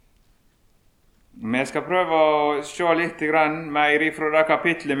Vi skal prøve å se litt mer ifra det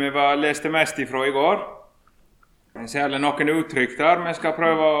kapitlet vi leste mest ifra i går. Særlig noen uttrykk der vi skal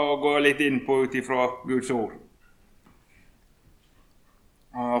prøve å gå litt inn på ut ifra Guds ord.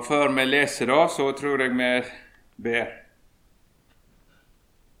 Og før vi leser da, så tror jeg vi ber.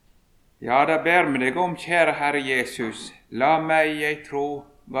 Ja, da ber vi deg om, kjære Herre Jesus, la meg jeg tro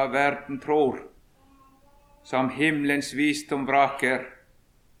hva verden tror, som himmelens visdom vraker,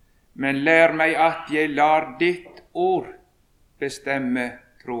 men lær meg at jeg lar ditt ord bestemme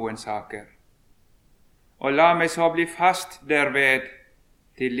troens saker. Og la meg så bli fast derved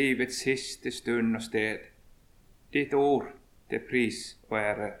til livets siste stund og sted. Ditt ord til pris og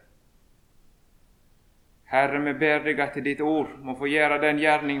ære. Herre, vi ber deg at ditt ord må få gjøre den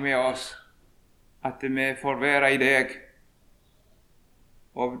gjerning med oss, at vi får være i deg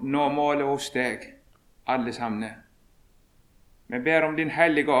og nå målet hos deg, alle sammen. Vi ber om din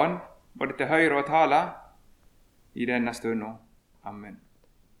hellige ånd, både til høyre og tale, i denne stunden. Amen.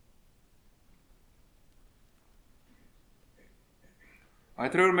 Og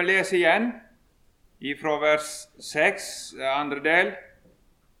jeg tror vi leser igjen, ifra vers 6, andre del,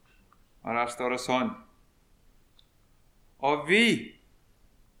 og der står det sånn. Og vi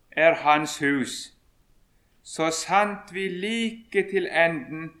hans hus, så sant vi like til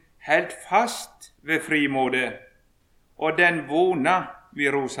enden helt fast ved frimodet, og den vona vi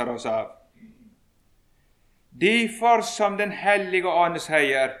roser oss av. Derfor som den hellige ånd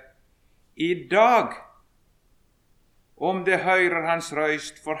sier, i dag, om det høyrer hans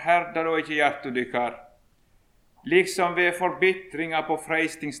røyst, forherda da ikke hjertet dykkar, liksom ved forbitringa på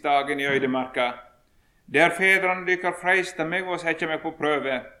freistingsdagen i øydemarka, der fedrene dykkar freista meg og sette meg på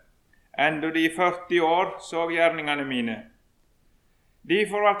prøve, enda de i 40 år så gjerningane mine.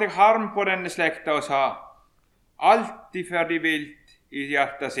 Derfor vart jeg harm på denne slekta og sa, alltid ferdig vilt i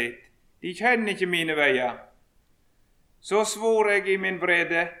hjertet sitt, de kjenner ikke mine veier. Så svor jeg i min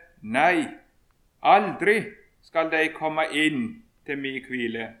vrede, nei, aldri skal de komme inn til min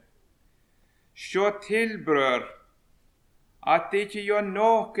hvile. Sjå til, brør, at ikke jo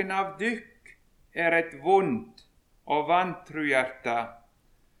noen av dykk er et vondt og vantru hjerte,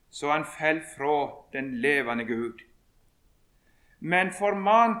 så han fell fra den levende Gud. Men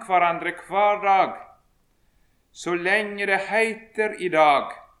forman hverandre hver dag, så lenge det heiter i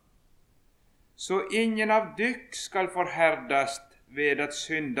dag, så ingen av dykk skal forherdast ved at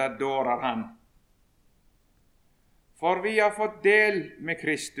synda dårar han. For vi har fått del med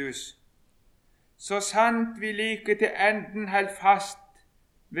Kristus, så sant vi like til enden held fast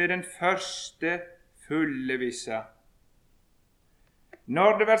ved den første fulle vissa.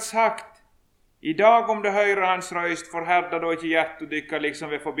 Når det blir sagt, i dag om det høyre hans røyst, forherda da ikke hjertet dykka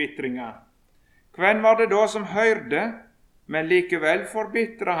liksom ved forbitringa. Hvem var det da som hørte, men likevel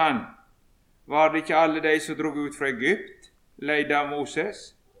forbitra han? Var det ikke alle de som drog ut fra Egypt, leide av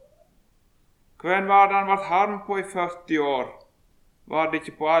Moses? Hvem var det han vart harm på i 40 år? Var det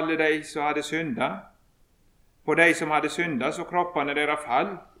ikke på alle de som hadde synda? På de som hadde synda, så kroppene deres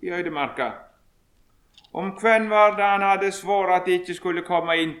fall i øydemarka. Om hvem var det han hadde svåret at de ikke skulle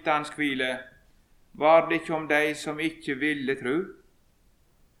komme inn til hans hvile? Var det ikke om de som ikke ville tro?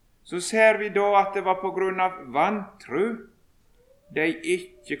 Så ser vi da at det var på grunn av vantru de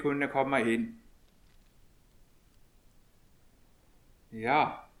ikke kunne komme inn. Ja,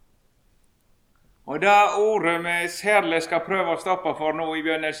 og det ordet vi særlig skal prøve å stoppe for nå i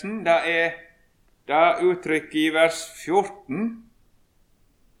begynnelsen, det er det uttrykket i vers 14.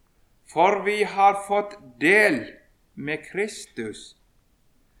 For vi har fått del med Kristus,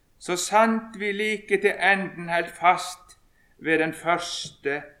 så sant vi like til enden held fast ved den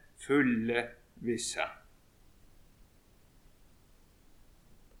første fulle vissa.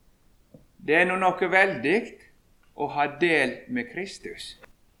 Det er noe veldig å ha del med Kristus.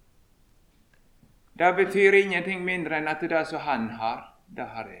 Det betyr ingenting mindre enn at det som han har, det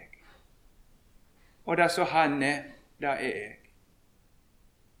har jeg. Og det som han er, det er jeg.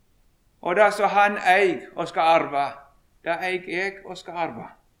 Og det som han eier og skal arve, det eier jeg og skal arve.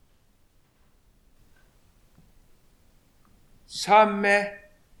 Samme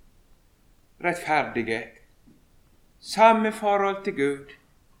rettferdighet, samme forhold til Gud,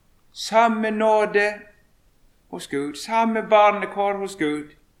 samme nåde hos Gud, samme barnekår hos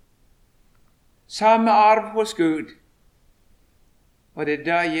Gud, samme arv hos Gud. Og det er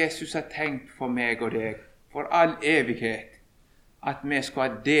det Jesus har tenkt for meg og deg, for all evighet, at vi skal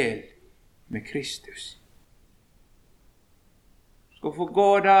ha del med Kristus. Skal få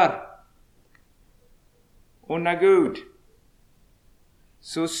gå der under Gud,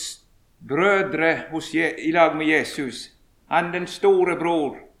 så brødre i lag med Jesus, han den store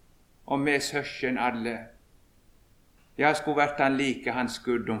bror, og med søsken alle. Ja, skulle vært han like hans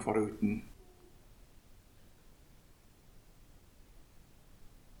guddom foruten.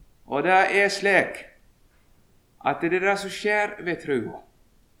 Og det er slik at det er det som skjer ved tro,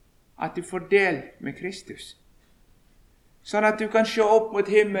 at du får del med Kristus, sånn at du kan se opp mot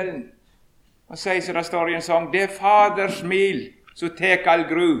himmelen og si som det står i en sang, det er Faders smil som tek all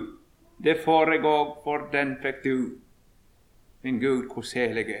gru, det får jeg òg, for den fikk du. Min Gud, hvor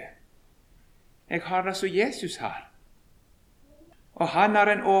selig jeg er. Jeg har det som Jesus har. Og han har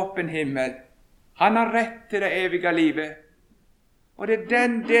en åpen himmel. Han har rett til det evige livet. Og det er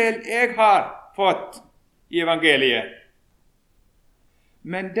den del jeg har fått i evangeliet.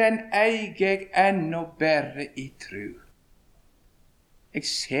 Men den eier jeg ennå bare i tro. Jeg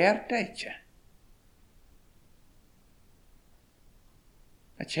ser det ikke.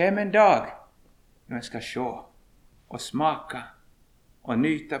 Det kommer en dag når jeg skal se og smake og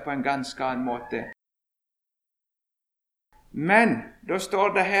nyte på en ganske annen måte. Men da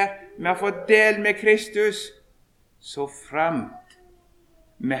står det her, vi har fått del med Kristus, så framt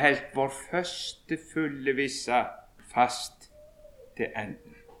vi helt vår første fulle visse fast til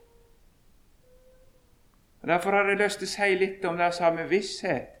enden. Og derfor har jeg lyst til å si litt om det som har med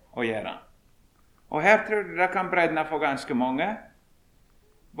visshet å gjøre. Og her tror jeg det kan brenne for ganske mange,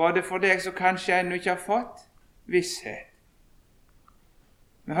 både for deg som kanskje ennå ikke har fått visshet.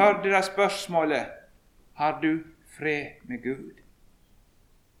 Vi hørte det spørsmålet, har du fred med Gud?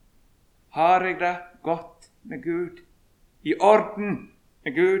 Har jeg det godt med Gud? I orden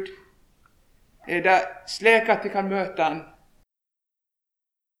med Gud? Er det slik at jeg kan møte han?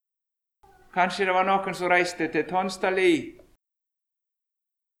 Kanskje det var noen som reiste til Tonstadli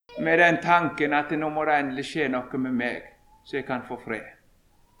med den tanken at nå må det endelig skje noe med meg, så jeg kan få fred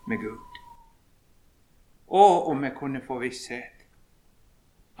med Gud. Og om jeg kunne få visshet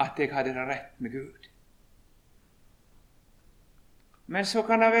at jeg hadde det rett med Gud. Men så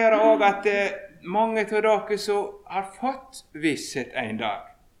kan det være også at mange av dere som har fått visshet en dag,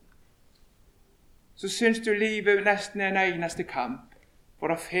 så synes du livet nesten er en eneste kamp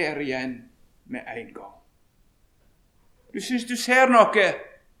for å fære igjen med en gang. Du synes du ser noe,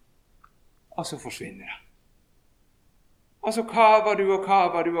 og så forsvinner det. Og så kaver du og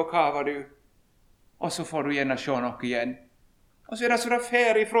kaver du og kaver du, og så får du gjerne se noe igjen. Og så er det så det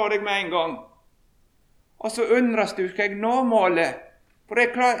fer ifra deg med en gang. Og så undres du, skal jeg nå målet? For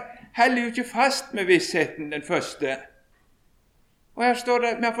jeg heller jo ikke fast med vissheten den første. Og her står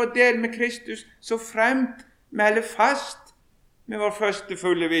det, vi har fått del med Kristus, så fremt vi holder fast med vår første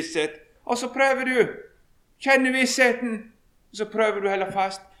fulle visshet. Og så prøver du, kjenne vissheten, og så prøver du å holde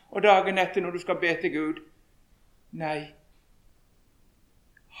fast, og dagen etter når du skal be til Gud, nei,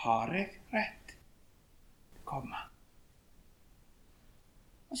 har jeg rett? Komme.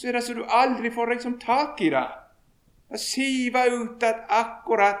 Og så er det så du aldri får liksom tak i det. Det siver ut at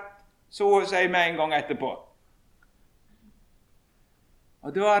akkurat så å si med en gang etterpå.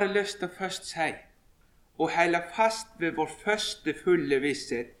 Og da har jeg lyst til å først si, å holde fast ved vår første fulle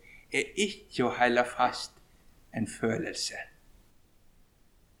visshet er ikke å holde fast en følelse.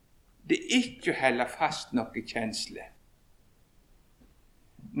 Det er ikke å holde fast noe kjensle.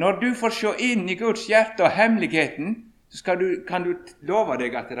 Når du får se inn i Guds hjerte og hemmeligheten, så kan du love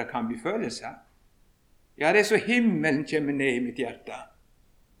deg at det kan bli følelser. Ja, det er så himmelen kommer ned i mitt hjerte.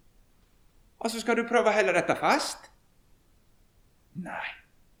 Og så skal du prøve å holde dette fast? Nei.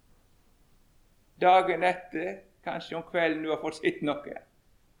 Dagen etter, kanskje om kvelden du har fått sett noe,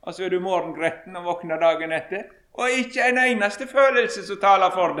 og så er du morgengretten og våkner dagen etter, og ikke en eneste følelse som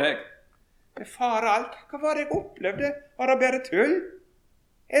taler for deg. Det farer alt. Hva var det jeg opplevde? Var det bare tull?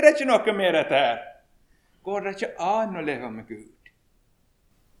 Er det ikke noe med dette her? Går det ikke an å leve med Gud?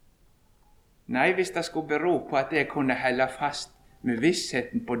 Nei, hvis det skulle bero på at jeg kunne holde fast med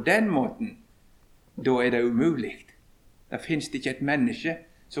vissheten på den måten, da er det umulig. Det finnes ikke et menneske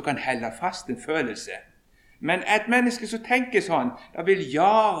som kan holde fast en følelse. Men et menneske som tenker sånn, det vil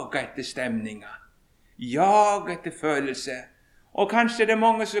jage etter stemninger, jage etter følelse. Og kanskje det er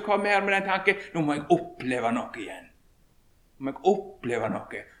mange som kommer her med den tanken, nå må jeg oppleve noe igjen. Nå må jeg oppleve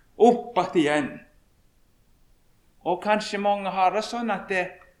noe, opp igjen. Og kanskje mange har det sånn at det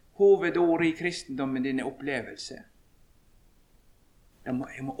hovedordet i kristendommen din er opplevelse. Jeg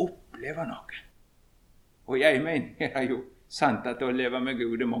må oppleve noe. Og jeg mener, det er jo sant at å leve med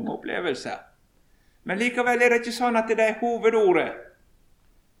Gud er mange opplevelser. Men likevel er det ikke sånn at det er hovedordet.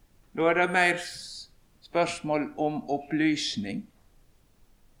 Da er det mer spørsmål om opplysning.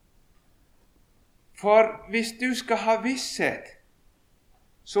 For hvis du skal ha visshet,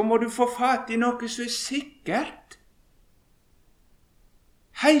 så må du få fatt i noe som er sikkert.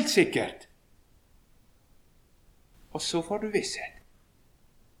 Helt sikkert. Og så får du visshet.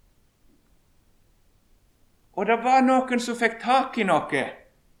 Og det var noen som fikk tak i noe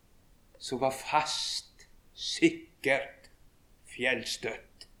som var fast, sikkert,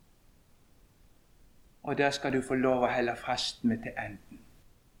 fjellstøtt. Og det skal du få lov å helle fast med til enden.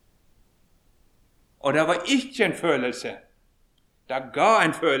 Og det var ikke en følelse. Det ga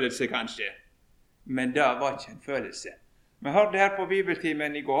en følelse kanskje, men det var ikke en følelse. Vi hørte her på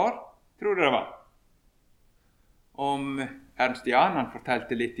bibeltimen i går, tror jeg det var, om Ernst Jan. Han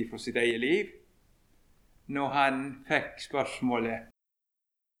fortalte litt fra sitt eget liv, når han fikk spørsmålet,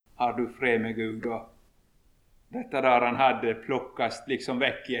 har du fred med Gud? Og dette der han hadde plukkast liksom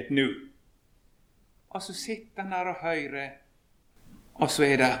vekk i et nu. Og så sitter han der og hører, og så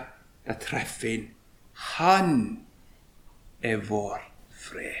det treffer inn. Han vår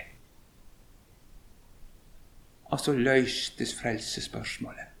fred. Og så løstes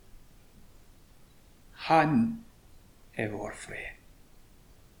frelsespørsmålet. Han vår fred.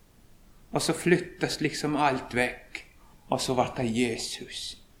 Og så flyttes liksom alt vekk, og så ble det Jesus.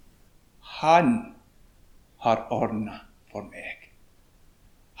 Han har ordnet for meg.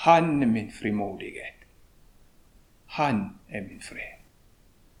 Han min frimodighet. Han min fred.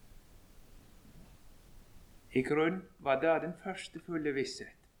 I grunn var det den første fulle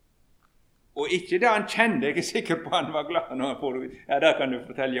visshet. Og ikke det han kjente, jeg sikker på han var glad når han får det. Ja, det kan du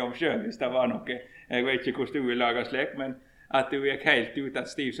fortelle om selv hvis det var noe. Jeg vet ikke hvordan du vil lage slik, men at du gikk helt ut at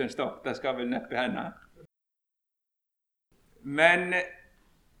stiv som stokk, det skal vel neppe henne. Men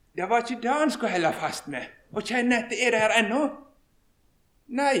det var ikke det han skulle helle fast med, og kjenne etter det her ennå.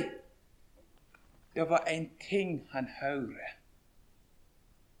 Nei, det var en ting han hører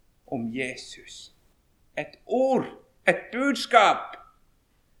om Jesus. Et ord, et budskap,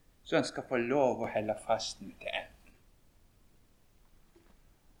 så han skal få lov å helle fast med til enden.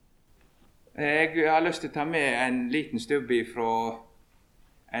 Jeg har lyst til å ta med en liten stubbe fra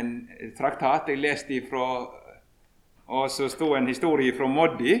en traktat jeg leste ifra, og så stod en historie fra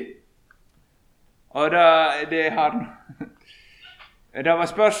Moddi, og det var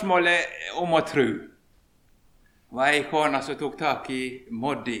spørsmålet om å tro. Det var en kone som tok tak i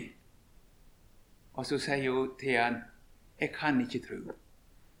Moddi, og så sier hun til han, jeg kan ikke tro.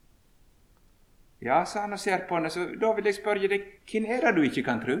 Ja, sa han og ser på henne, så da vil jeg spørre deg, hvem det du ikke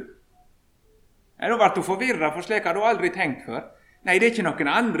kan tro? Ja, da ble du forvirret, for slik har du aldri tenkt før. Nei, det er ikke noen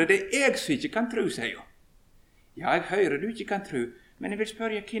andre, det er jeg som ikke kan tro, sier hun. Ja, jeg hører du ikke kan tro, men jeg vil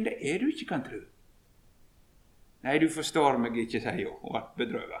spørre hvem det du ikke kan tro? Nei, du forstår meg ikke, sier hun, og ble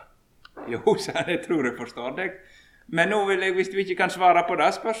bedrøvet. Jo, sa han, jeg tror jeg forstår deg. Men nå vil jeg, hvis du ikke kan svare på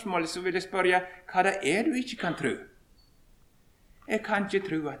det spørsmålet, så vil jeg spørre, hva det du ikke kan tro? Jeg kan ikke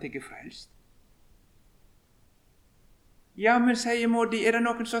tro at jeg frelst. Ja, men, sier Moddi, det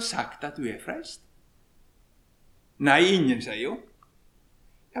noen som har sagt at du frelst? Nei, ingen, sier hun.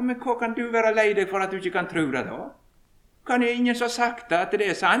 Ja, men hva kan du være lei deg for at du ikke kan tro det da? Kan jo ingen som har sagt at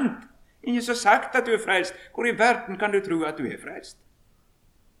det sant? Ingen som har sagt at du frelst? Hvor i verden kan du tro at du frelst?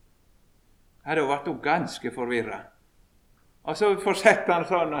 Ja, da ble hun ganske forvirret. Og så fortsetter han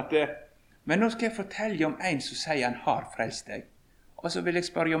sånn at, men nå skal jeg fortelle om en som sier han har frelst deg. Og så vil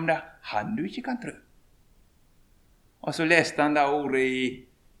jeg spørre om det han du ikke kan tro. Og så leste han da ordet i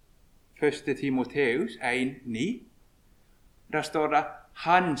første Timoteus 1:9. Der står det,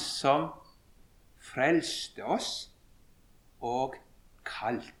 han som frelste oss og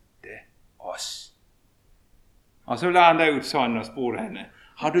kalte oss. Og så la han det ut sånn og spurte henne,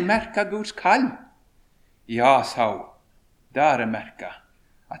 har du merket Guds kall? Ja, sa hun, der merket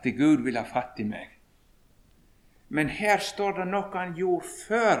at Gud vil ha fatt i meg. Men her står det noe han gjorde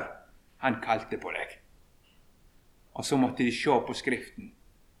før han kalte på deg. Og så måtte de se på skriften,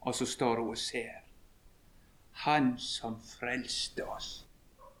 og så står hun og ser. Han som frelste oss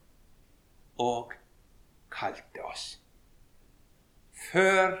og kalte oss.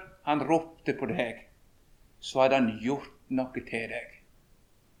 Før han ropte på deg, så hadde han gjort noe til deg.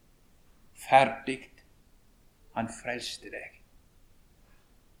 Ferdig. Han frelste deg.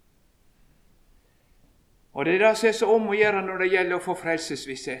 Og det det som så om å gjøre når det gjelder å få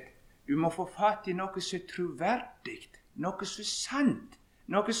frelsesvisshet. Du må få fatt i noe som troverdig, noe som sant,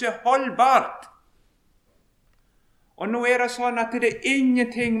 noe som holdbart. Og nå det sånn at det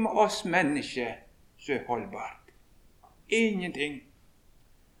ingenting med oss mennesker som holdbart. Ingenting.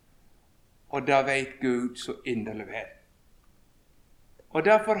 Og da vet Gud så inderlig vel. Og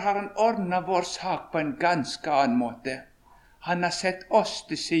derfor har han ordnet vår sak på en ganske annen måte. Han har sett oss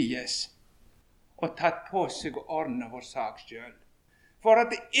til sides og tatt på seg å ordne vår sak selv. For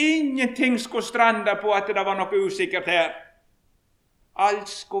at ingenting skulle strande på at det var noe usikkert her. Alt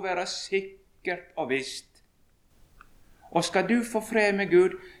skulle være sikkert og visst. Og skal du få fred med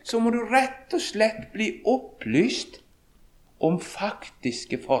Gud, så må du rett og slett bli opplyst om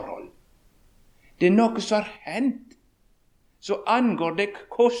faktiske forhold. Det er noe som har hendt, så angår det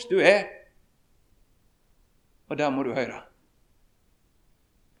hvordan du er. Og da må du høre.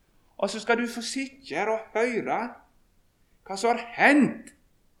 Og så skal du få sitte her og høre hva som har hendt,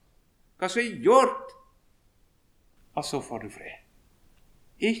 hva som er gjort, og så får du fred.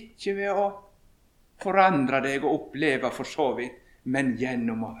 Ikke ved å forandre deg og oppleve for så vidt, men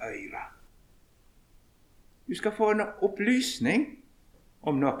gjennom å høre. Du skal få en opplysning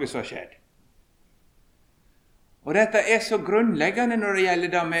om noe som har skjedd. Og dette er så grunnleggende når det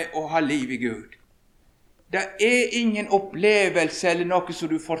gjelder det med å ha liv i Gud. Det er ingen opplevelse eller noe som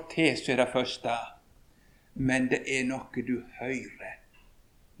du får til som er det første, men det er noe du hører,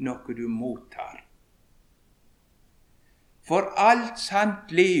 noe du mottar. For alt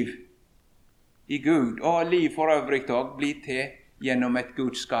sant liv i Gud, og liv for øvrig også, blir til gjennom et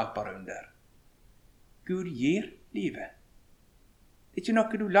Guds skaperunder. Gud gir livet. Det er ikke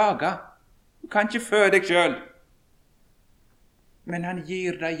noe du lager. Du kan ikke føde deg selv. Men han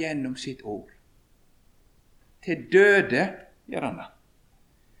gir deg gjennom sitt ord. Til døde gjør han det.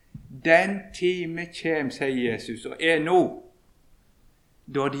 Den time kjem, sier Jesus, og er nå,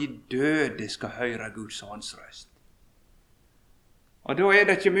 da de døde skal høre Guds åndsrøst. Og da er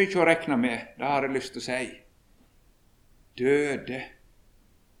det ikke mye å rekne med, det har jeg lyst til å si. Døde.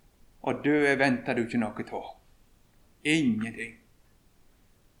 Og døde venter du ikke noe til. Ingenting.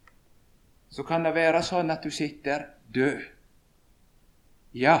 Så kan det være sånn at du sitter død.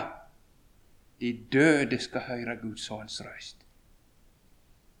 Ja, de døde skal høre Guds åndsrøst.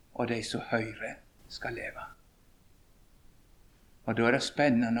 Og de som hører skal leve. Og da er det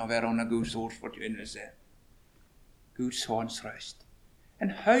spennende å være under Guds ords forkynnelse. Guds åndsrøst.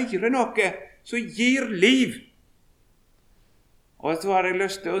 En hører noe som gir liv. Og så har jeg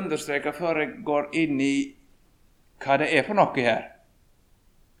lyst til å understreke før jeg går inn i hva det er for noe her,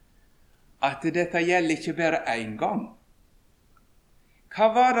 at dette gjelder ikke bare en gang. Hva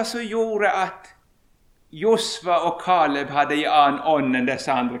var det som gjorde at Josva og Kaleb hadde i annen ånd enn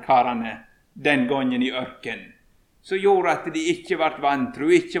disse andre karene den gangen i ørken, som gjorde at de ikke ble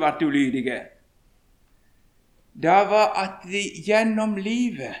vantro, ikke ble ulydige? Det var at de gjennom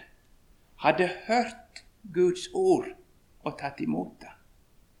livet hadde hørt Guds ord og tatt imot det.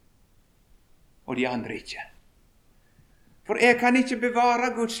 Og de andre ikke. For jeg kan ikke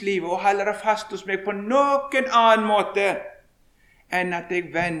bevare Guds liv og holde det fast hos meg på noen annen måte enn at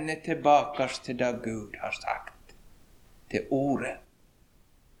jeg vender tilbake til det Gud har sagt, til ordet.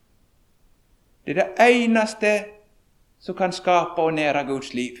 Det er det eneste som kan skape og nære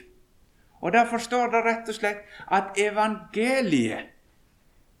Guds liv. Og derfor står det rett og slett at evangeliet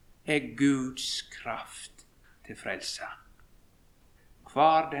er Guds kraft til frelse.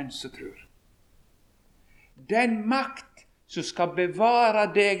 Hver den som tror. Den makt som skal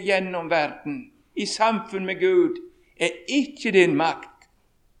bevare deg gjennom verden, i samfunn med Gud, er ikke din makt.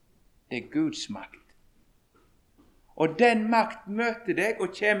 Det er Guds makt. Og den makt møter deg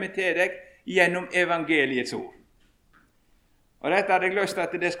og kommer til deg gjennom evangeliets ord. Og dette hadde jeg lyst til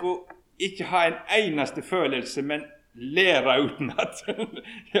at det skulle ikke ha en eneste følelse, men lære uten at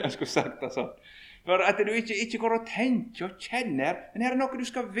jeg skulle sagt det sånn. For at du ikke går og tenker og kjenner, men her er noe du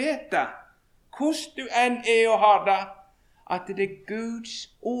skal vite. Hvordan du enn er og har det, at det er Guds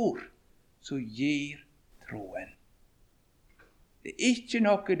ord som gir troen. Det er ikke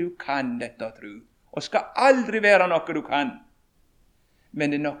noe du kan dette å tro, og skal aldri være noe du kan.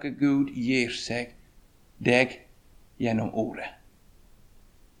 Men det er noe Gud gir seg deg gjennom ordet.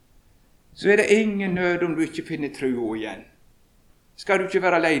 Så er det ingen nød om du ikke finner tro igjen. Skal du ikke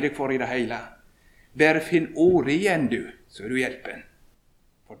være lei deg for i det hele. Bare finn ordet igjen du, så er du hjelpen.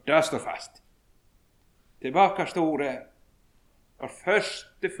 For det står fast. Tilbake står ordet. For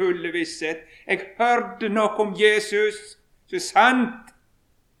første, fulle visshet. Jeg hørte noe om Jesus, så er sant.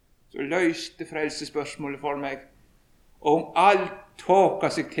 Så løste frelsespørsmålet for meg. Og om alt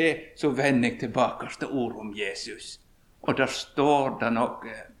tåker seg til, så vender jeg tilbake til ordet om Jesus. Og der står det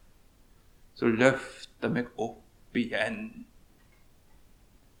noe. Så løfter meg opp igjen.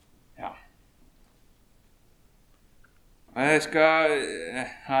 Ja.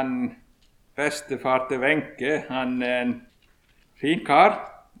 Han bestefar til Wenche, han er en fin kar.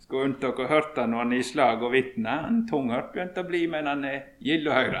 Skulle unnt dere hørt han når han er i slag og vitne. Han tunghørt begynte å bli, men han er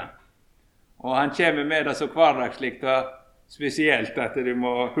gild å høre. Og han kommer med det så hverdagslikt og spesielt at du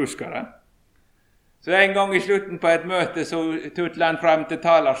må huske det. Så en gang i slutten på et møte så tutler han frem til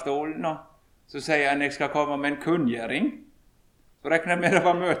talerstolen, og så sier han, jeg skal komme med en kunngjøring. Så regner jeg med det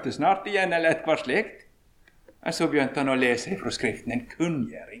var møte snart igjen, eller et par slikt. Og så begynte han å lese fra Skriften, en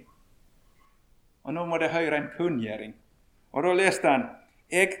kunngjøring. Og nå må det høre en kunngjøring. Og da leste han,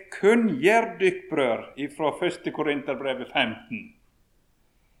 «Jeg kunngjør dykk, brør», fra 1. Korinterbrevet 15.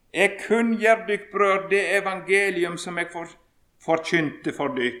 «Jeg kunngjør dykk, brør, det evangelium som jeg forkynte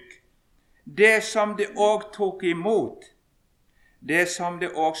for dykk. Det som det òg tok imot, det som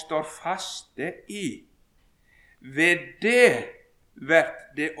det òg står faste i. Ved det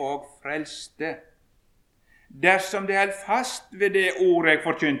vert det òg frelste. Dersom det held fast ved det ordet jeg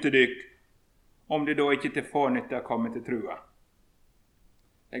forkynte dykk, om det da ikke til fånytte er kommet til trua.»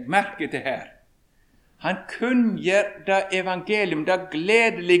 Legg merke til her. Han kunngjør det evangelium, det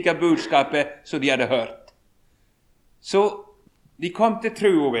gledelige budskapet som de hadde hørt. Så de kom til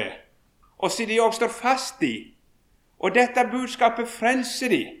trua ved, og så de også står fast i. Og dette budskapet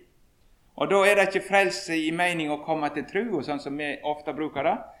frelser de. Og da er det ikke frelse i mening å komme til trua, sånn som vi ofte bruker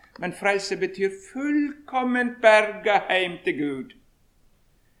det, men frelse betyr fullkomment berga heim til Gud.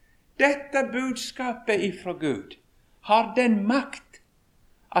 Dette budskapet ifra Gud har den makt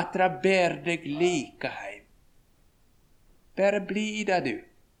at det ber deg like heim. Bare bli i det, du,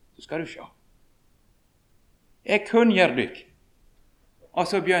 så skal du se. Jeg kunngjør dykk. Og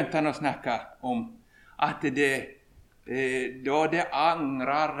så begynte han å snakke om at da det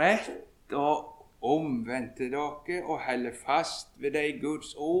angrer rett og omvendte dere og holder fast ved det i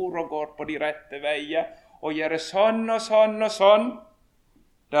Guds ord og går på de rette veier og gjør sånn og sånn og sånn,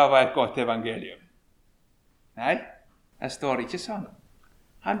 det var et godt evangelium. Nei, det står ikke sånn.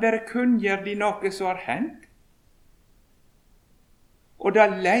 Han bare kunngjør de noe som har hendt. Og det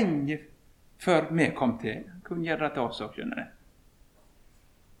lenge før vi kom til. Han kunngjør det til oss også, skjønner du.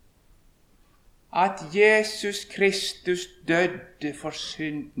 At Jesus Kristus døde for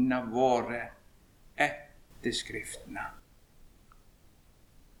syndene våre etter Skriftene.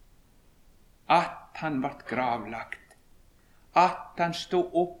 At han ble gravlagt. At han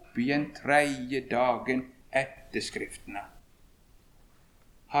stod opp igjen 3. dagen etter Skriftene.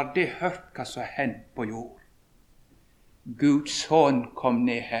 Har de hørt hva som har hendt på jord? Guds sønn kom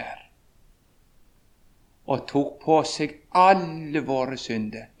ned her og tok på seg alle våre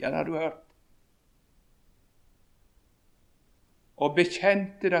synder. Ja, det har du hørt. Og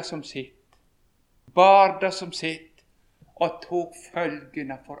bekjente det som sitt, bar det som sitt, og tok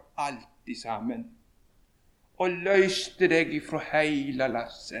følgene for alltid sammen, og løste deg ifra heila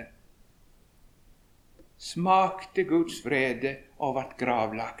lasset. Smakte Guds vrede og ble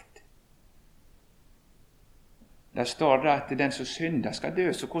gravlagt. Der står det at den som synder skal dø,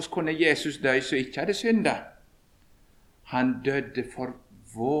 så hvordan kunne Jesus dø som ikke hadde syndet? Han døde for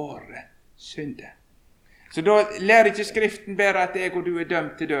våre synder. Så da lærer ikke Skriften bare at jeg og du er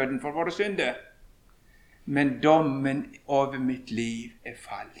dømt til døden for våre synder. Men dommen over mitt liv er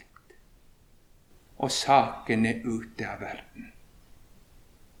falt, og saken er ute av verden.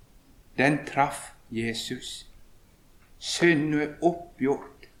 Den traff Jesus. Synden er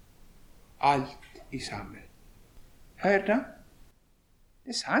oppgjort. Alt i sammen. Hør da?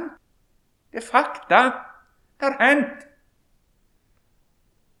 Det er sant. Det er fakta. Det har hendt.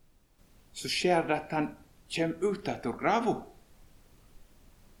 Så skjer det at han kommer ut av grava.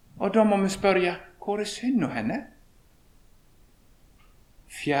 Og da må vi spørre, hvor er synden henne?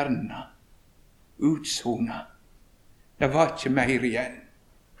 Fjerna. Utsona. Det var ikke mer igjen.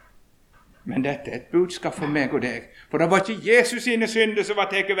 Men dette er et budskap for meg og deg. For det var ikke Jesus sine synder som var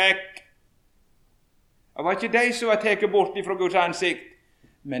tatt vekk. Det var ikke de som var tatt bort ifra Guds ansikt.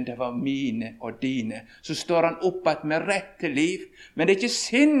 Men det var mine og dine. Så står han opp at med rett til liv. Men det er ikke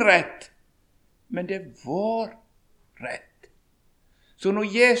sin rett. Men det er vår rett. Så når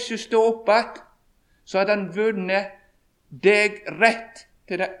Jesus står opp at, så hadde han vunnet deg rett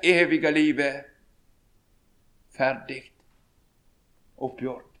til det evige livet. Ferdig.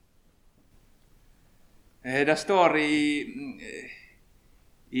 Oppgjort. Det står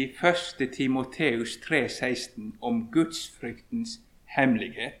i første Timoteus 3,16 om gudsfryktens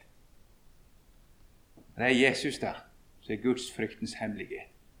hemmelighet. Det er Jesus da, som er gudsfryktens hemmelighet.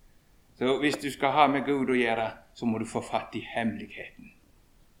 Så hvis du skal ha med Gud å gjøre, så må du få fatt i hemmeligheten.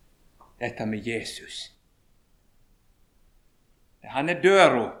 Dette med Jesus. Han er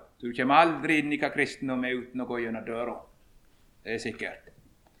døra. Du kommer aldri inn i hva kristendom er uten å gå gjennom døra. Det er sikkert.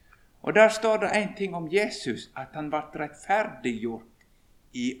 Og der står det en ting om Jesus, at han ble rettferdiggjort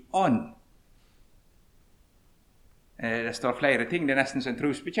i ånd. Det står flere ting, det er nesten som en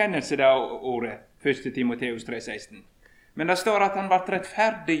trosbekjennelse, det ordet, 1. Timoteus 3,16. Men det står at han ble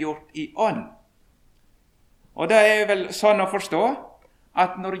rettferdiggjort i ånd. Og det er vel sånn å forstå,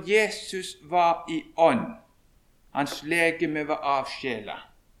 at når Jesus var i ånd, hans legeme var avskjela,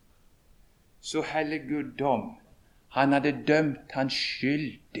 så heller Gud dom. Han hadde dømt han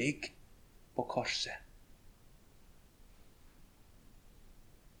skyldig på korset.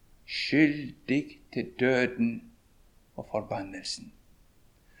 Skyldig til døden og forbannelsen.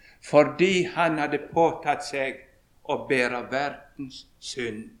 Fordi han hadde påtatt seg å bære verdens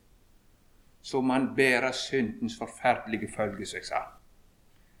synd, som han bærer syndens forferdelige følge, som jeg sa.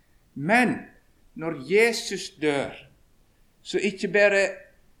 Men når Jesus dør, så ikke bare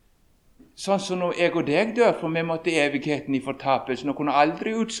sånn som når jeg og deg dør, for vi måtte evigheten i fortapelsen og kunne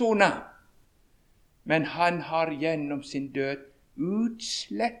aldri utsone, men han har gjennom sin død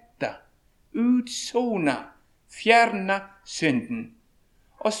utsletta, utsona, fjerna synden.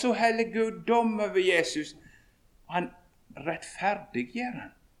 Og så heller Gud dom over Jesus. Han rettferdiggjør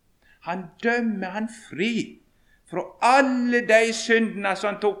han. Han dømmer han fri fra alle de syndene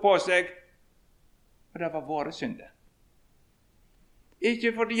som han tok på seg. Og det var våre synder.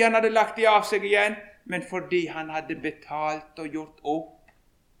 Ikke fordi han hadde lagt de av seg igjen, men fordi han hadde betalt og gjort opp,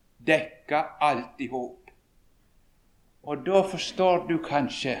 dekka alt i hop. Og da forstår du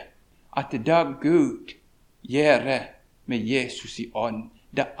kanskje at det Gud gjør med Jesus i ånd,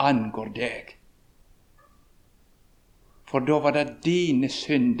 det angår deg. For da var det dine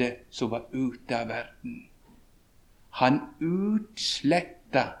synder som var ute av verden. Han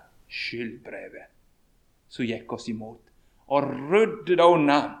utsletta skyldbrevet som gikk oss imot, og rydde det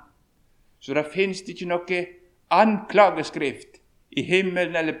unna. Så det finnes ikke noe anklageskrift i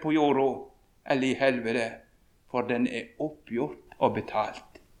himmelen eller på jorda eller i helvete, for den er oppgjort og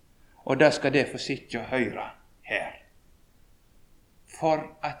betalt. Og det skal det få sitte og høre her. For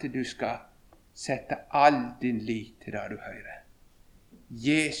at du skal sette all din lit til det du hører.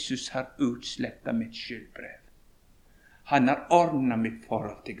 Jesus har utsletta mitt skyldbrev. Han har ordnet mitt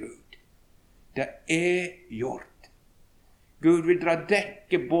forhold til Gud. Det er gjort. Gud vil dra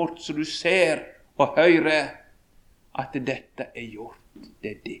dekket bort så du ser og hører at dette er gjort.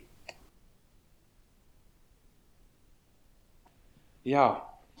 Det er ditt. Ja,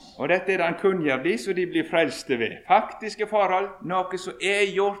 og dette er det han kunngjør de, så de blir frelste ved. Faktiske forhold, noe som er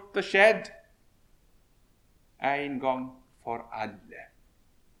gjort og skjedd, en gang for alle.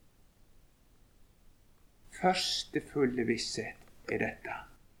 Første fulle visshet er dette.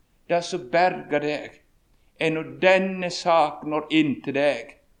 Det som berger deg, er når denne sak når inn til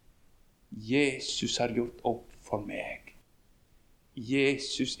deg. Jesus har gjort opp for meg.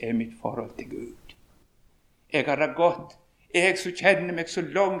 Jesus er mitt forhold til Gud. Jeg har det godt. Jeg som kjenner meg så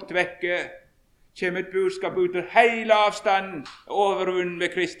langt vekke, kommer et budskap ut av hele avstanden, overvunnen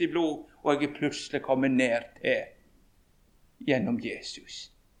ved Kristi blod, og jeg er plutselig kommet ned til gjennom Jesus.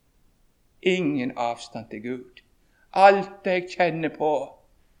 Ingen avstand til Gud. Alt jeg kjenner på,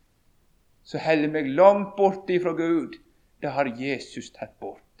 så heller meg langt bort ifra Gud, det har Jesus tatt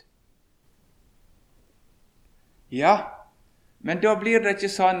bort. Ja, men da blir det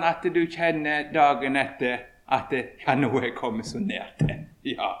ikke sånn at du kjenner dagen etter at ja, nå er jeg kommet så nær til.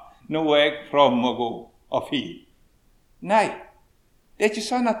 Ja, nå er jeg from og god og fin. Nei, det er ikke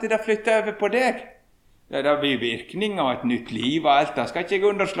sånn at det flytter over på deg. Det blir virkning av et nytt liv og alt. Det skal ikke jeg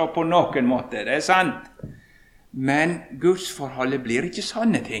underslå på noen måte, det er sant. Men gudsforholdet blir ikke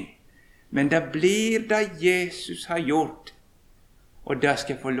sånne ting. Men det blir det Jesus har gjort. Og det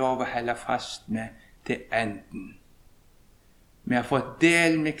skal jeg få lov å holde fast med til enden. Vi har fått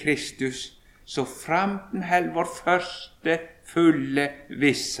del med Kristus, så framten held vår første fulle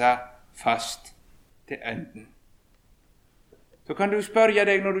vissa fast til enden. Så kan du spørre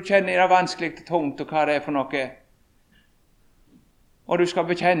deg når du kjenner det vanskelig til tungt, og hva det er for noe. Og du skal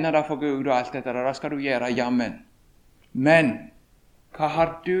bekjenne det for Gud og alt dette, det skal du gjøre jammen. Men hva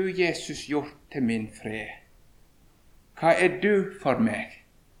har du, Jesus, gjort til min fred? Hva er du for meg?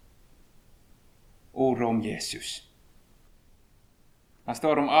 Ordet om Jesus. Han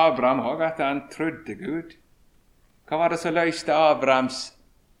står om Abraham også, at han trodde Gud. Hva var det som løste Abrahams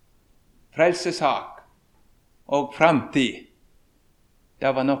frelsesak og framtid?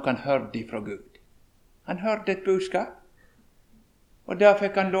 Det var noe han hørte fra Gud. Han hørte et budskap, og det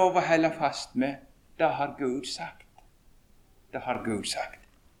fikk han lov å holde fast med. Det har Gud sagt. Det har Gud sagt.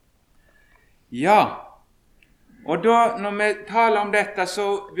 Ja, og da når vi taler om dette, så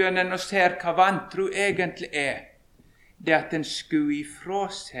begynner en å se hva vantro egentlig er. Det at en skulle ifra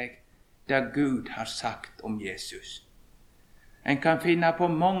seg det Gud har sagt om Jesus. En kan finne på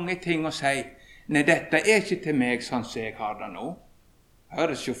mange ting å si. Nei, dette er ikke til meg sånn som jeg har det nå.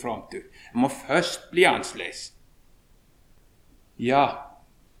 Høres jo fromt ut. Jeg må først bli annerledes. Ja,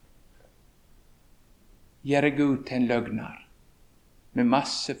 gjøre Gud til en løgner med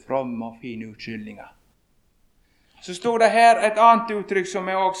masse fromme og fine utskyldninger. Så står det her et annet uttrykk som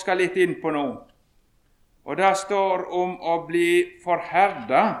jeg også skal litt inn på nå. Og det står om å bli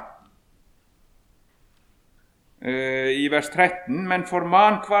forherda i vers 13. Men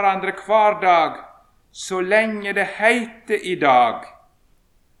forman hverandre hver dag, så lenge det heiter i dag,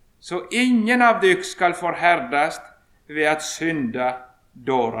 så ingen av dykk skal forherdast ved at synda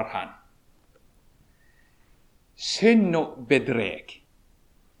dårer han. Synda bedreg.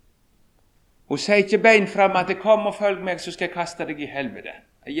 Hun sier ikke bein fram at kom og følg meg, så skal jeg kaste deg i helvete.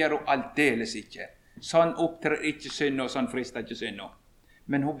 Jeg gjør hun aldeles ikke. Sånn opptrer ikke synda, og sånn frister ikke synda.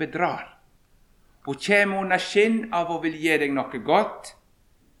 Men hun bedrar. Hun kommer under skinn av å vil gi deg noe godt,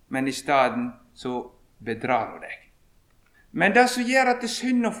 men i stedet så bedrar hun deg. Men det som gjør at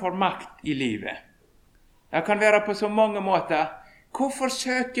synda får makt i livet, det kan være på så mange måter. Hvorfor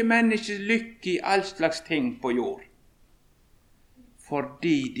søker mennesker lykke i all slags ting på jord?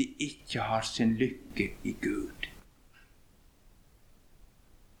 Fordi de ikke har sin lykke i Gud.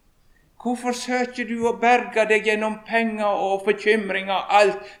 Hvorfor søker du å berge deg gjennom penger og bekymringer og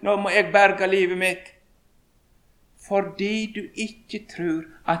alt? Nå må jeg berge livet mitt. Fordi du ikke tror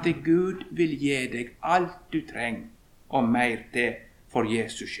at Gud vil gi deg alt du trenger og mer til for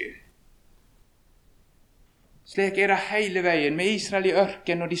Jesus skyld. Slik er det hele veien med Israel i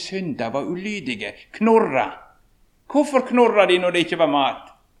ørken, når de synda, var ulydige, knorra. Hvorfor knorra de når det ikke var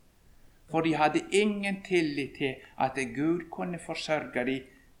mat? For de hadde ingen tillit til at Gud kunne forsørge dem,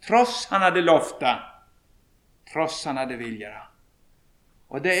 tross han hadde lovta, tross han hadde vilja.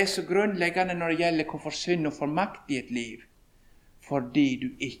 Og det er så grunnleggende når det gjelder hvorfor synda får makt i et liv. Fordi du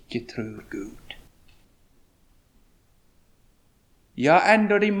ikke tror Gud. Ja,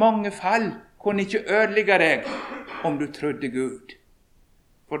 enda de mange fall kunne ikke ødelegge deg om du trodde Gud.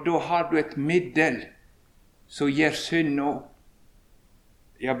 For da har du et middel som gjør synda,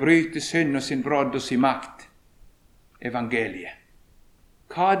 ja, bryter synda sin brodd og sin makt. Evangeliet.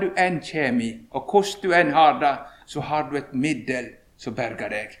 Hva du enn kommer i, og hvordan du enn har det, så har du et middel som berger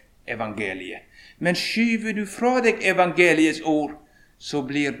deg, evangeliet. Men skyver du fra deg evangeliets ord, så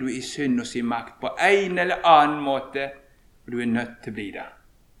blir du i synda sin makt på en eller annen måte, og du er nødt til å bli det.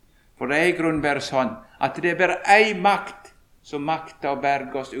 For det er i grunnen bare sånn, at det er bare en makt som makter å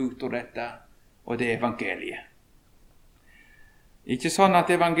berge oss ut av dette, og det er evangeliet. Ikke sånn at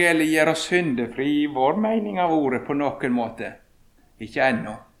evangeliet gjør oss syndefri i vår mening av ordet på noen måte. Ikke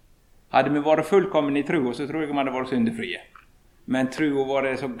ennå. Hadde vi vært fullkommen i troen, så tror jeg vi hadde vært syndefrie. Men troen vår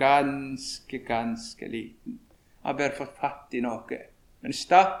er så ganske liten. Jeg har bare fått fatt i noe. Men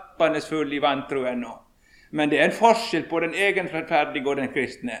stappende full i vantro ennå. Men det er en forskjell på den egen rettferdige og den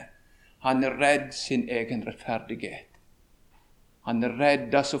kristne. Han er redd sin egen rettferdighet. Han er redd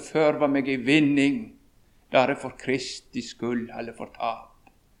det som før var meg i vinning, der er for Kristi skyld eller for tap.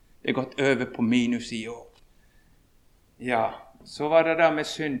 Det er gått over på minussida. Ja, så var det da med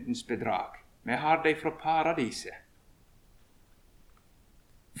syndens bedrag. Vi har det fra paradiset.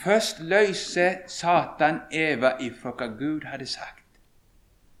 Først løser Satan Eva ifra hva Gud hadde sagt.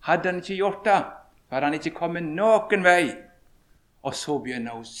 Hadde han ikke gjort det, hadde han ikke kommet noen vei. Og så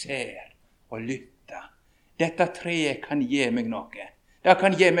begynner hun å se og lytte. Dette treet kan gi meg noe. Det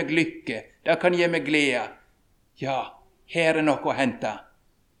kan gi meg lykke. Det kan gi meg glede. Ja, her er noe å hente.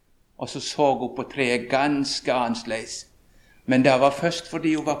 Og så hun på treet ganske annerledes. Men det var først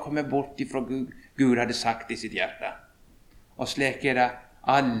fordi hun var kommet bort ifra Gud hadde sagt i sitt hjerte. Og slik er det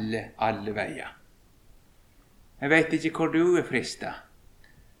alle veier. Jeg vet ikke hvor du er fristet.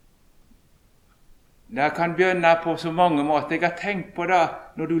 Det kan begynne på så mange måter. Jeg har tenkt på det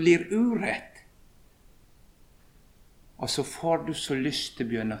når du lir urett. Og så får du så lyst til å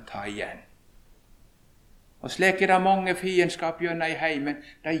begynne å ta igjen. Og slik er det mange fiendskap begynner i heimen.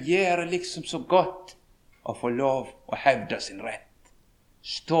 Det gjør liksom så godt å få lov å hevde sin rett.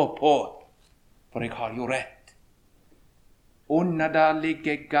 Stå på, for jeg har jo rett. Under der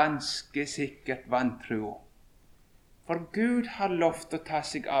ligger ganske sikkert vantro. For Gud har lovt å ta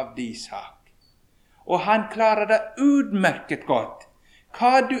seg av de sak. Og han klarer det utmerket godt.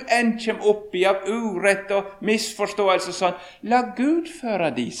 Hva du enn kommer opp i av urett og misforståelse sånn, la Gud føre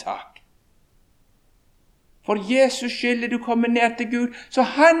de sak. For Jesus skyld er du kommet ned til Gud, så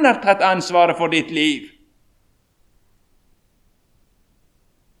han har tatt ansvaret for ditt liv.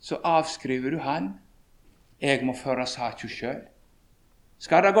 Så avskriver du han. Jeg må føre saken selv.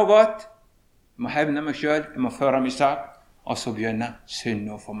 Skal det gå godt? Jeg må hevne meg selv, jeg må føre min sak, og så begynner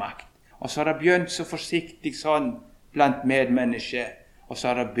synd å få makt. Og så har det begynt så forsiktig sånn blant medmennesker, og så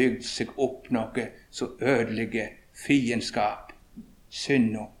har det bygd seg opp noe så ødelige fiendskap.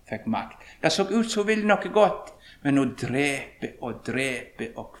 Synda fikk makt. Det så ut som ville noe godt, men å drepe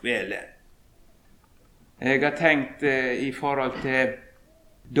og kvele. Jeg har tenkt i forhold til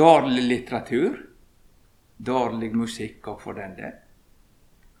dårlig litteratur, dårlig musikk og for den del.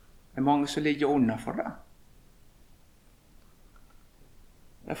 Det mange som ligger under for det.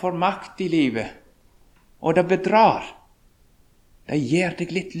 Det får makt i livet, og det bedrar. Det gir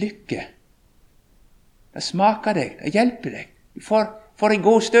deg litt lykke. Det smaker deg, det hjelper deg. Du får en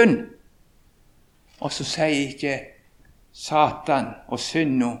god stund. Og så sier ikke Satan og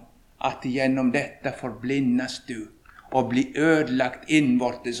synda at gjennom dette forblindes du og blir ødelagt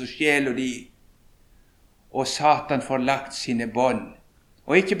innvortes og sjela di. Og Satan får lagt sine bånd.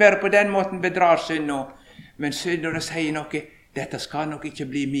 Og ikke bare på den måten bedrar synda, men synda sier noe. Dette skal nok ikke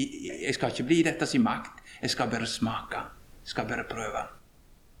bli jeg skal ikke bli dette sin makt. Jeg skal bare smake. Jeg skal bare prøve.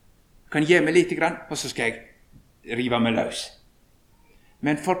 Kan gi meg lite grann, og så skal jeg rive meg løs.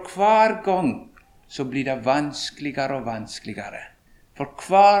 Men for hver gang så blir det vanskeligere og vanskeligere. For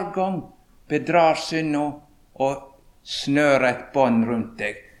hver gang bedrar synda og snører et bånd rundt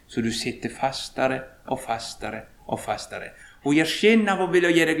deg, så du sitter fastere og fastere og fastere. Hun gjør skinn av å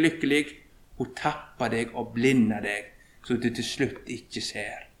ville gjøre deg lykkelig. Hun tapper deg og blinder deg, så du til slutt ikke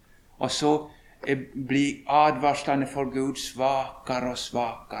ser. Og så blir advarslene for Gud svakere og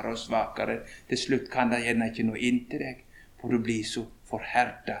svakere og svakere. Til slutt kan det gjerne ikke nå inn til deg, for du blir så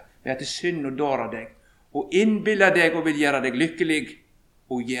forherdet ved at synd og dårer deg. Hun innbiller deg og vil gjøre deg lykkelig.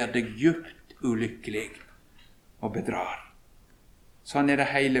 Hun gjør deg djupt ulykkelig og bedrar. Sånn det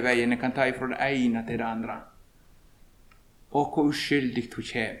hele veien. Jeg kan ta ifra det ene til det andre. Og hvor uskyldig hun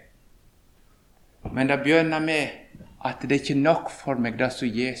kommer. Men det begynner med at det ikke nok for meg det som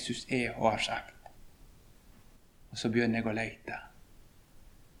Jesus og har sagt. Og så begynner jeg å lete.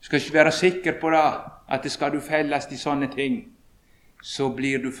 Du skal ikke være sikker på det, at det skal du felles i sånne ting. Så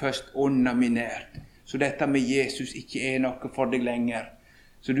blir du først underminert. Så dette med Jesus ikke noe for deg lenger.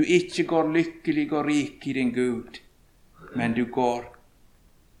 Så du ikke går lykkelig og rik i din Gud, men du går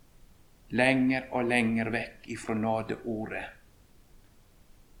lenger og lenger vekk ifra nådeordet.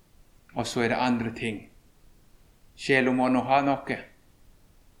 Og så det andre ting. Sjela må nå ha noe,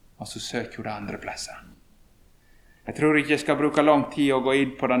 og så søker hun det andre plasser. Jeg tror ikke jeg skal bruke lang tid å gå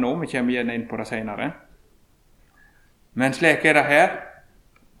inn på det nå, vi kommer igjen inn på det senere. Men slik det her,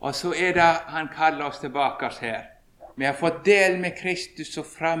 og så det han kaller oss tilbake her. Vi har fått del med Kristus og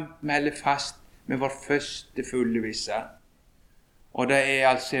frammelder fast med vår første fulle visshet. Og det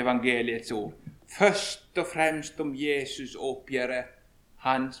altså evangeliets ord. Først og fremst om Jesus oppgjør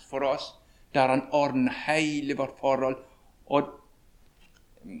hans for oss, der han ordner hele vårt forhold. Og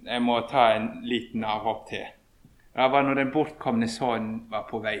jeg må ta en liten avhopp til. Det var når den bortkomne sønnen var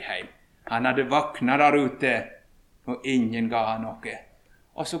på vei hjem. Han hadde vaknet der ute, og ingen ga han noe.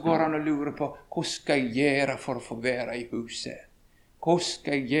 Og så går han og lurer på, hva skal jeg gjøre for å få være i huset? Hva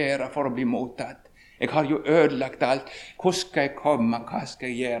skal jeg gjøre for å bli mottatt? Jeg har jo ødelagt alt. Hvor skal jeg komme? Hva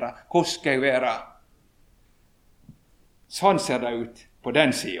skal jeg gjøre? Hvor skal jeg være? Sånn ser det ut på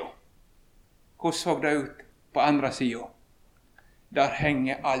den siden. Hvordan så det ut på andre siden? Der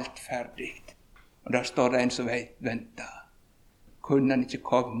henger alt ferdig. Og der står det en som venter. Kunne han ikke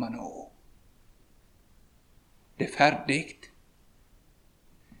komme nå? Det ferdig.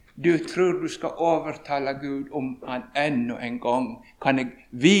 Du tror du skal overtale Gud om han enda en gang. Kan jeg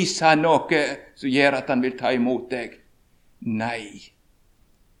vise han noe som gjør at han vil ta imot deg? Nei.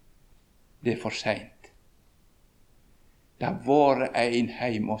 Det for sent. Det har vært en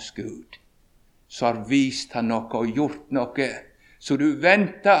heim hos Gud, som har vist han noe og gjort noe, så du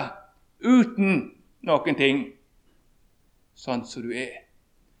venter uten noen ting, sånn som du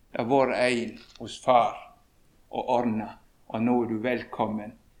Det har vært en hos far og ordnet, og nå du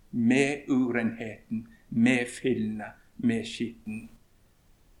velkommen med urenheten, med fyllene, med skitten.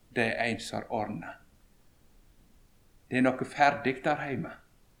 Det en som har ordnet. Det noe ferdig der hjemme.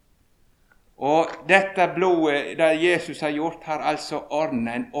 Og dette blodet, det Jesus har gjort, har altså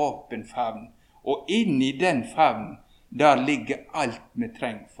ordnet en åpen favn. Og inni den favnen, der ligger alt vi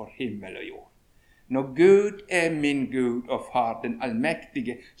trenger for himmel og jord. Når Gud min Gud og Far, den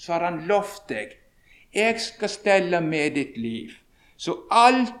allmektige, så har han lovt deg, jeg skal stelle med ditt liv. Så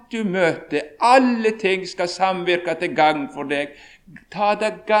alt du møter, alle ting skal samvirke til gang for deg. Ta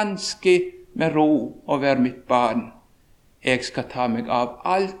det ganske med ro og vær mitt barn. Jeg skal ta meg av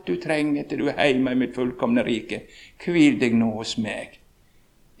alt du trenger til du hjemme i mitt fullkomne rike. Hvil deg nå hos meg.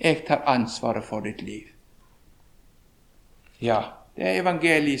 Jeg tar ansvaret for ditt liv. Ja, det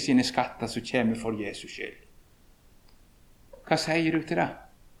evangeliet sine skatter som kommer for Jesus skyld. Hva sier du til det?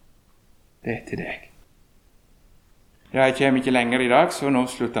 Det til deg. Ja, jeg kommer ikke lenger i dag, så nå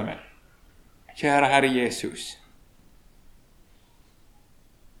slutter vi. Kjære Herre Jesus,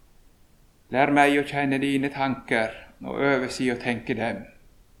 Lær meg å kjenne dine tanker og øve seg å tenke dem.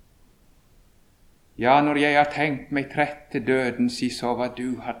 Ja, når jeg har tenkt meg trett til døden, si så hva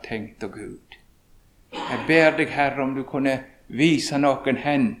du har tenkt, å Gud. Jeg ber deg, Herre, om du kunne vise noen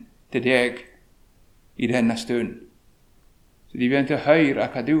hen til deg i denne stund, så de begynte å høre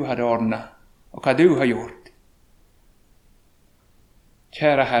hva du hadde ordnet, og hva du har gjort.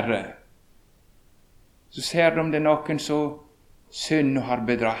 Kjære Herre, så ser de om det er noen som synd har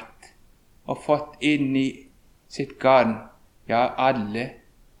bedratt, og fått inn i sitt garn. Ja, alle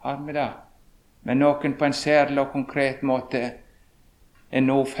har med det, men noen på en særlig og konkret måte er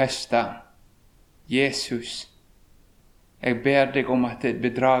nå festet. Jesus, jeg ber deg om at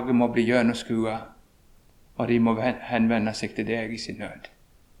bedraget må bli gjennomskuet, og de må henvende seg til deg i sin nød.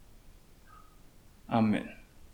 Amen.